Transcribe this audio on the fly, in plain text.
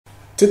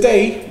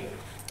Today,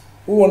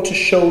 we want to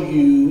show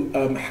you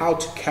how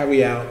to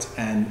carry out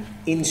an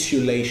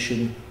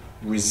insulation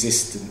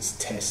resistance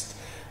test.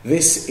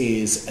 This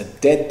is a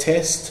dead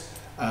test,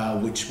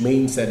 which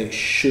means that it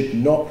should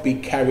not be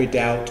carried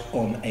out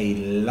on a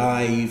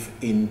live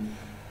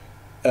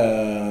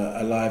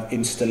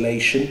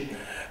installation.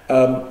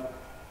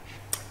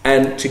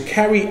 And to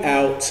carry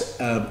out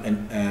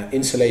an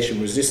insulation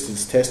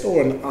resistance test,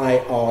 or an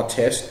IR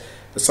test,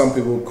 as some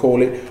people would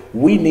call it,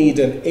 we need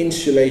an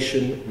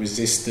insulation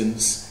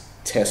resistance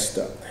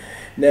tester.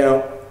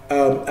 Now,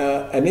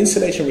 an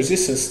insulation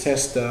resistance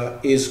tester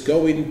is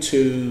going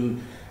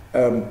to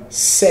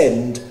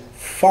send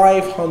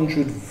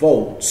 500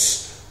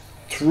 volts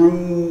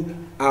through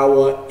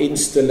our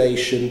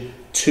installation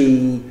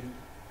to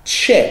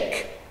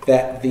check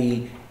that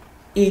the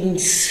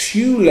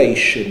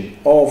insulation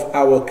of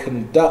our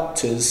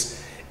conductors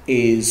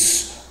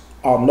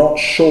are not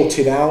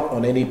shorting out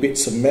on any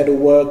bits of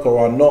metalwork,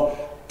 or are not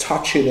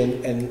touching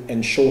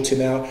and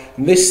shorting out.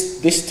 And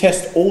this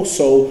test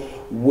also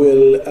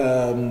will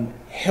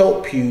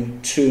help you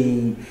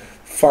to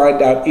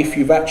find out if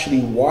you've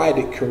actually wired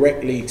it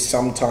correctly.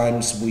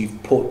 Sometimes we've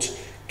put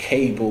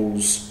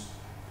cables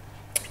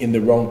in the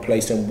wrong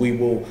place and we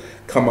will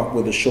come up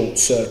with a short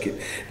circuit.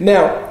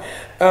 Now,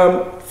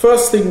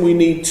 first thing we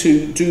need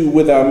to do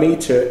with our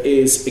meter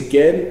is,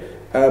 again,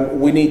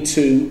 we need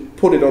to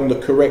put it on the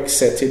correct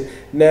setting.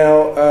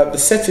 Now, the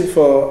setting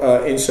for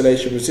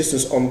insulation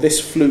resistance on this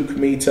Fluke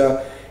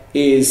meter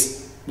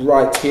is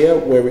right here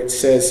where it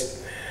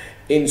says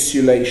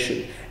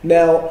insulation.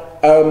 Now,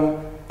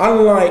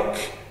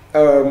 unlike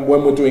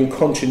when we're doing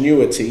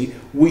continuity,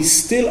 we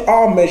still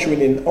are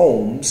measuring in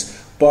ohms,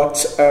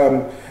 but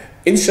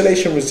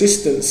insulation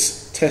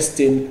resistance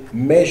testing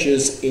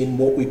measures in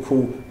what we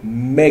call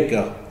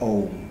mega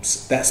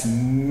ohms. That's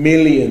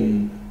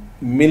millions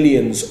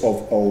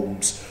of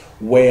ohms,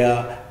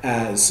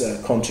 whereas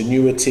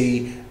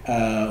continuity,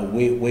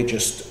 we're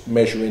just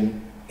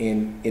measuring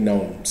in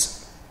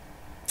ohms.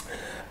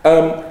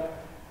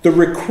 The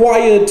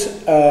required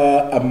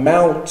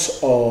amount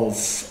of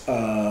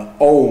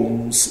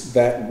ohms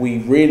that we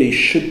really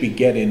should be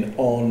getting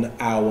on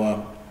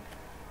our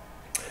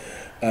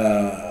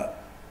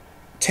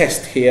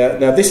test here.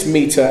 Now, this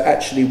meter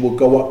actually will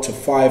go up to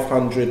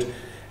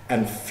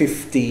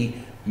 550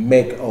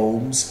 meg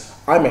ohms.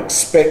 I'm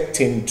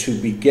expecting to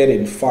be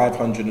getting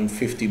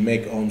 550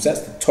 meg ohms.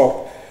 That's the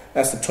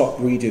top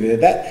reading there.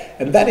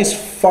 That is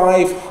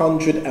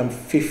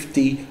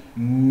 550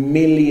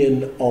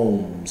 million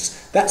ohms.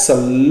 That's a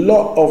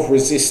lot of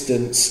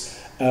resistance,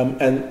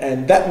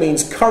 and that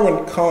means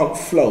current can't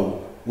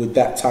flow with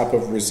that type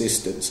of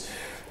resistance.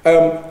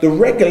 The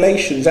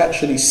regulations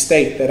actually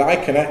state that I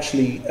can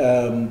actually,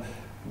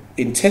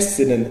 in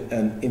testing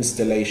an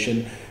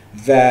installation,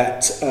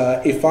 that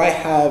if I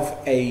have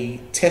a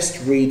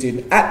test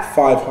reading at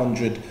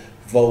 500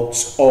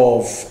 volts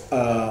of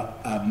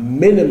a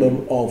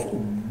minimum of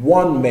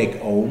 1 meg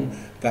ohm,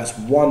 that's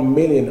 1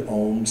 million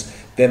ohms,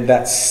 then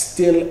that's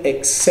still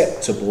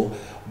acceptable.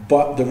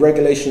 But the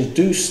regulations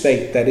do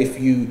state that if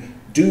you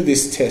do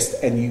this test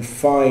and you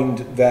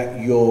find that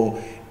your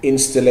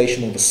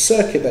installation or the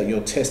circuit that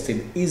you're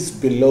testing is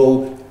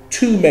below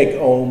 2 meg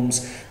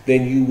ohms,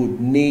 then you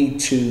would need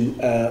to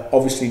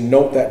obviously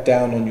note that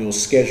down on your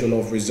schedule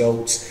of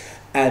results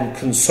and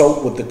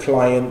consult with the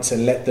client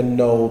and let them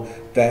know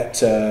that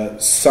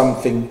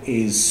something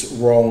is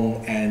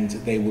wrong and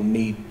they will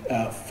need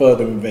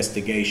further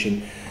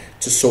investigation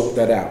to sort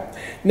that out.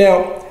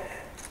 Now,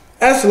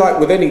 as like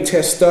with any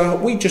tester,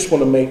 we just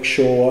want to make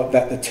sure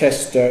that the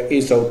tester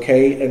is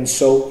okay, and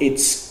so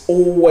it's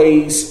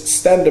always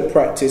standard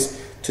practice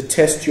to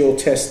test your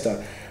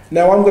tester.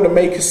 Now, I'm going to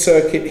make a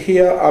circuit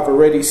here. I've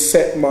already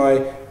set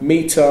my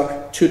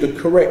meter to the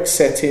correct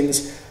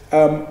settings,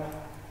 and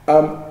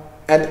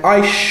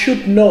I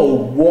should know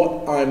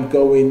what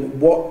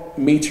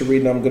meter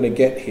reading I'm going to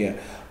get here.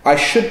 I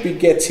should be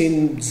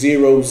getting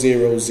 0,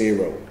 0,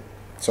 0.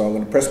 So I'm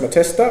going to press my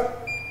tester,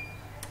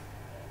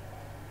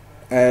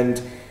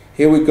 and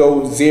here we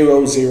go,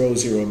 0, 0,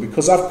 0,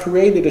 because I've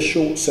created a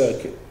short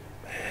circuit.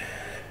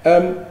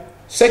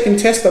 Second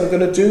test I'm going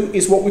to do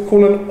is what we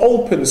call an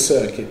open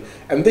circuit,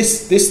 and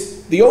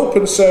the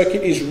open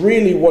circuit is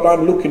really what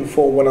I'm looking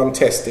for when I'm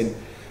testing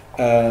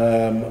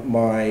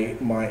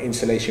my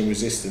insulation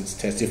resistance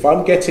test. If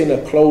I'm getting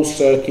a closed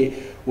circuit,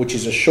 which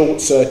is a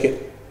short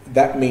circuit,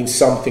 that means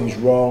something's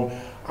wrong.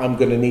 I'm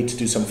going to need to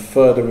do some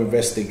further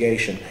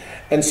investigation.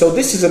 And so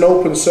this is an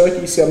open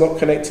circuit. You see, I'm not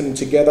connecting them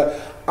together.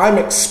 I'm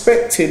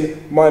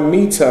expecting my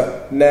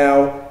meter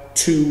now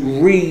to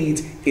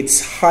read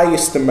its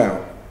highest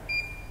amount.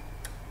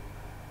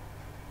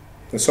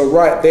 And so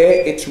right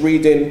there, it's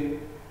reading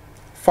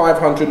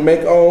 500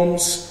 meg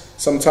ohms.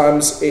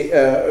 Sometimes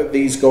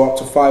these go up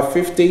to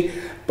 550,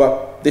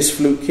 but this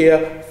Fluke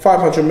here,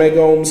 500 meg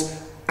ohms,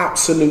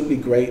 absolutely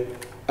great.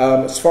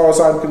 As far as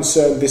I'm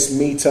concerned, this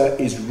meter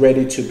is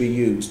ready to be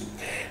used.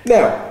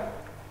 Now,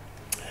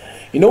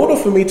 in order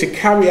for me to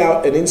carry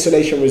out an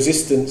insulation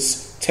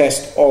resistance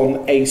test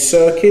on a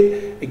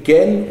circuit,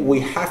 again, we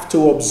have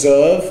to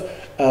observe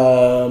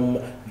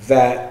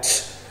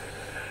that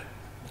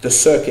the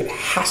circuit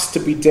has to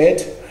be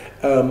dead.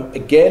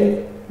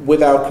 Again,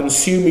 with our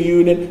consumer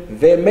unit,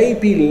 there may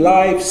be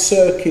live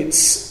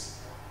circuits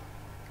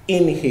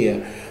in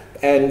here.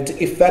 And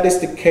if that is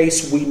the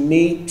case, we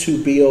need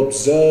to be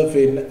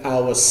observing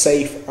our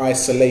safe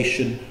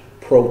isolation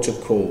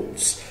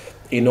protocols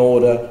in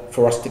order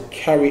for us to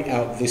carry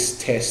out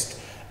this test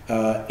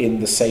in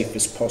the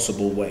safest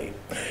possible way.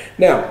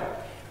 Now,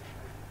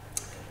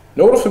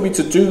 in order for me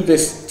to do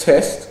this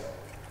test,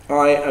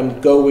 I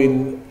am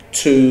going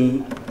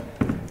to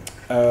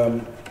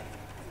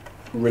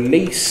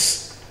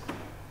release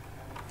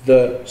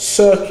the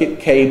circuit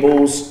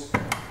cables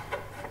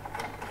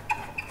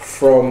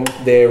from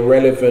their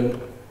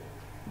relevant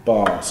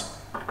bars.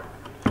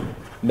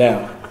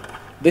 Now,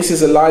 this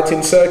is a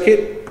lighting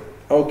circuit,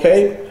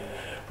 okay?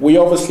 We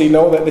obviously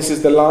know that this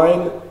is the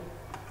line,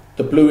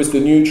 the blue is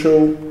the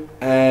neutral,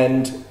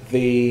 and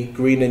the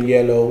green and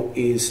yellow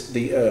is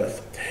the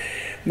earth.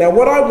 Now,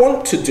 what I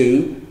want to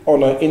do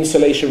on an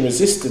insulation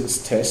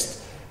resistance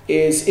test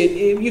is,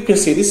 you can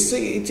see this,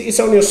 it's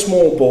only a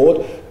small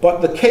board,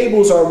 but the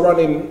cables are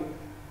running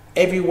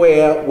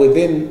everywhere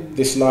within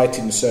this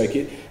lighting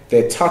circuit.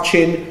 They're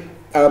touching.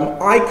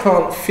 I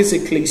can't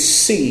physically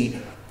see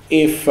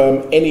if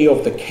any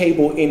of the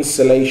cable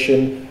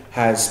insulation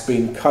has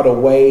been cut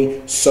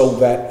away so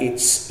that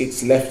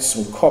it's left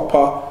some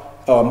copper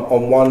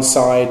on one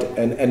side,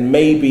 and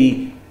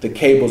maybe the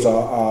cables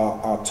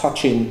are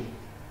touching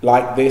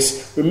like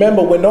this.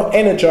 Remember, we're not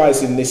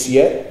energizing this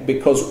yet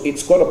because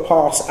it's got to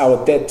pass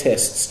our dead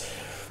tests.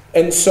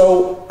 And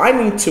so I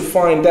need to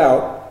find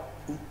out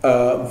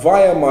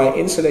via my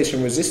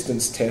insulation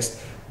resistance test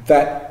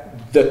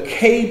that the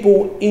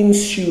cable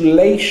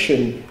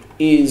insulation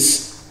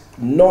is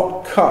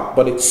not cut,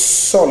 but it's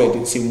solid.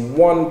 It's in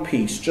one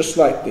piece, just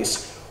like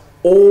this,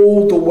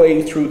 all the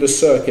way through the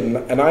circuit.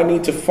 And I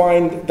need to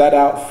find that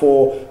out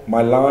for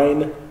my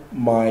line,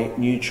 my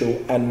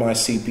neutral, and my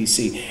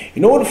CPC.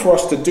 In order for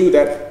us to do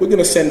that, we're going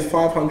to send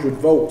 500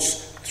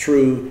 volts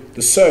through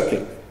the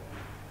circuit.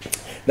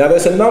 Now,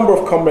 there's a number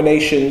of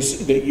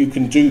combinations that you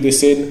can do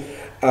this in,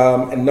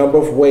 a number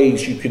of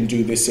ways you can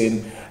do this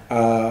in,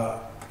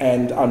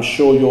 and I'm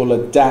sure you'll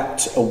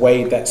adapt a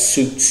way that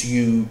suits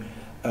you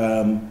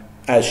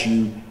as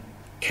you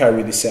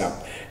carry this out.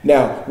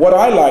 Now, what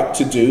I like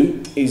to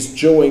do is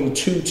join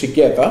two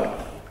together.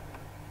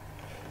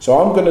 So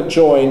I'm going to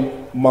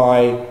join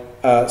my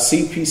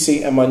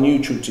CPC and my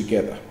neutral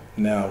together.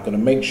 Now, I'm going to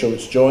make sure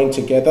it's joined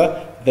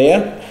together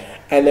there.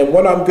 And then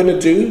what I'm going to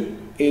do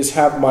is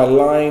have my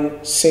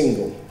line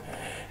single.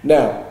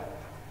 Now,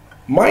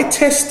 my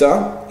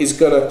tester is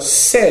going to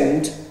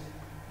send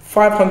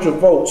 500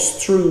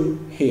 volts through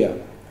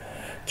here,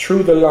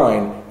 through the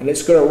line, and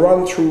it's going to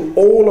run through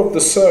all of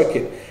the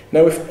circuit.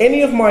 Now, if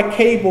any of my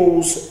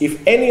cables,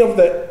 if any of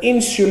the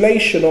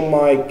insulation on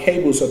my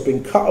cables have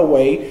been cut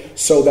away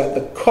so that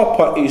the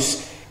copper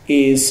is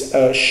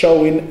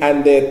showing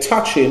and they're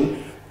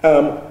touching,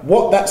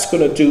 what that's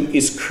going to do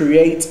is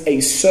create a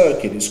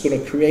circuit. It's going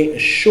to create a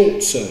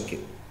short circuit.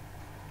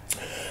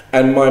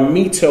 And my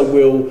meter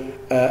will,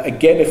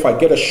 again, if I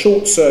get a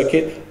short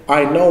circuit,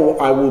 I know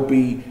I will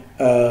be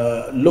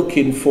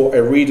looking for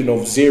a reading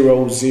of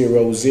 000,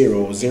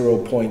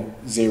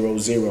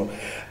 0.00.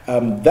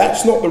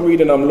 That's not the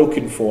reading I'm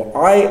looking for.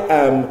 I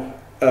am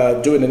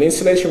doing an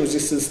insulation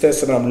resistance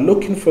test, and I'm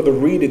looking for the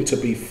reading to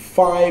be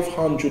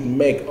 500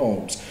 meg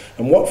ohms.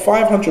 And what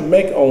 500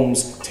 meg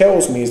ohms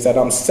tells me is that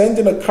I'm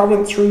sending a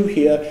current through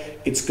here.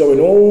 It's going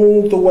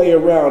all the way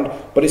around,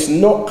 but it's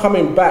not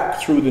coming back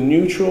through the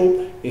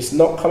neutral. It's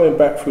not coming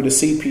back through the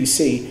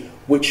CPC,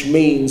 which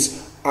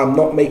means I'm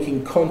not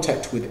making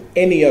contact with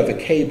any other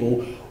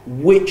cable,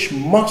 which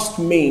must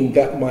mean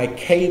that my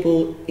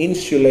cable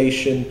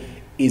insulation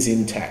is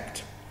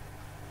intact.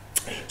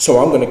 So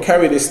I'm going to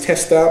carry this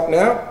test out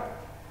now.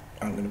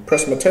 I'm going to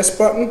press my test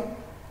button,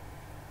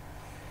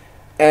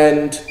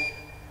 and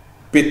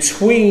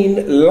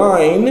between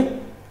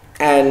line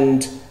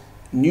and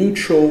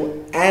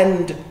neutral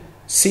and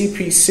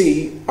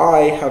CPC,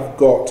 I have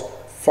got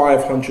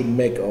 500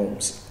 meg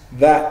ohms.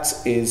 That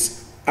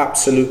is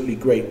absolutely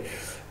great.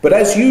 But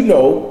as you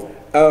know,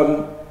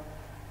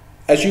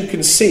 as you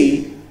can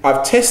see,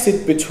 I've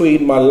tested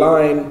between my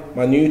line,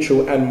 my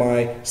neutral, and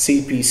my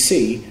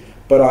CPC,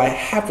 but I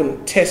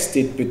haven't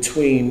tested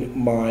between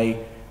my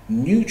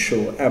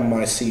neutral and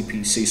my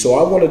CPC. So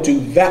I want to do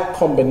that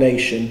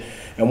combination.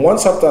 And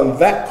once I've done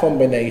that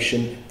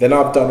combination, then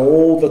I've done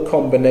all the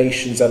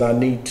combinations that I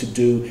need to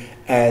do.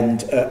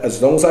 And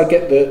as long as I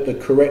get the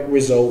correct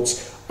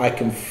results, I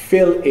can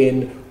fill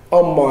in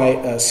on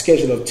my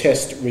schedule of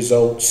test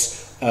results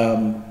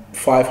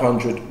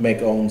 500 meg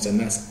ohms, and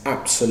that's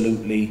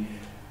absolutely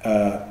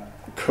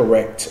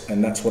correct,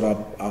 and that's what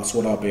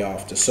I'll be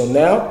after. So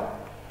now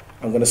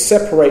I'm going to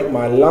separate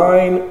my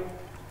line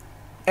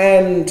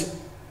and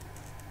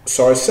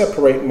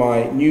separate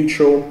my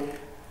neutral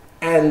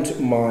and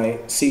my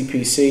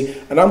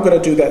CPC, and I'm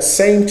going to do that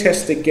same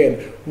test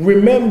again.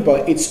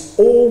 Remember, it's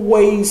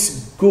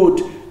always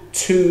good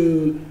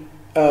to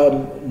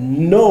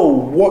know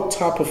what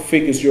type of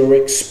figures you're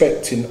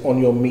expecting on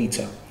your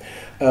meter,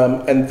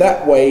 and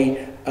that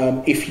way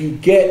if you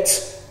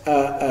get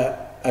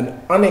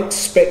an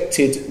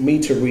unexpected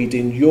meter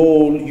reading,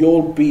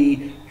 you'll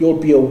be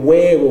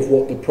aware of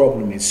what the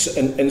problem is.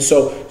 And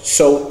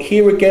so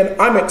here again,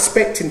 I'm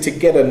expecting to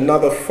get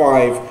another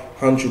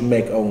 500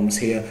 meg ohms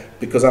here,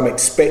 because I'm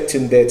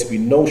expecting there to be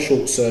no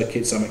short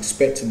circuits. I'm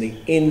expecting the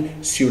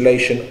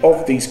insulation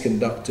of these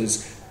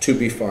conductors to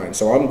be fine.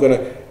 So I'm going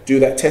to do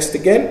that test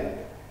again,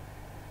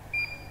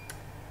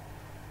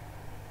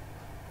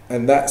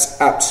 and that's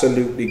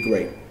absolutely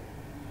great.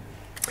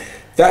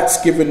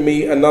 That's given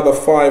me another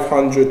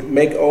 500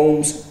 meg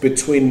ohms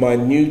between my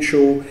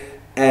neutral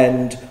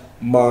and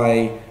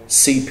my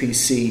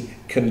CPC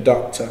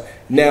conductor.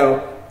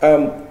 Now,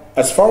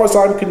 as far as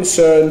I'm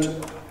concerned,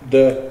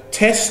 the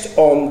test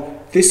on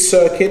this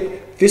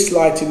circuit, this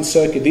lighting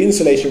circuit, the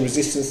insulation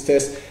resistance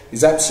test,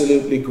 is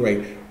absolutely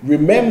great.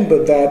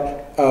 Remember that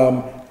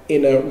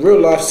in a real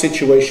life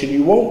situation,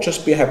 you won't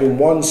just be having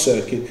one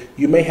circuit.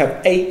 You may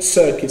have 8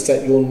 circuits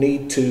that you'll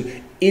need to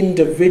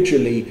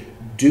individually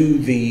do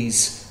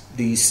these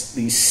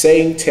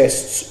same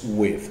tests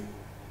with.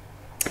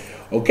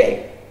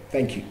 Okay,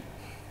 thank you.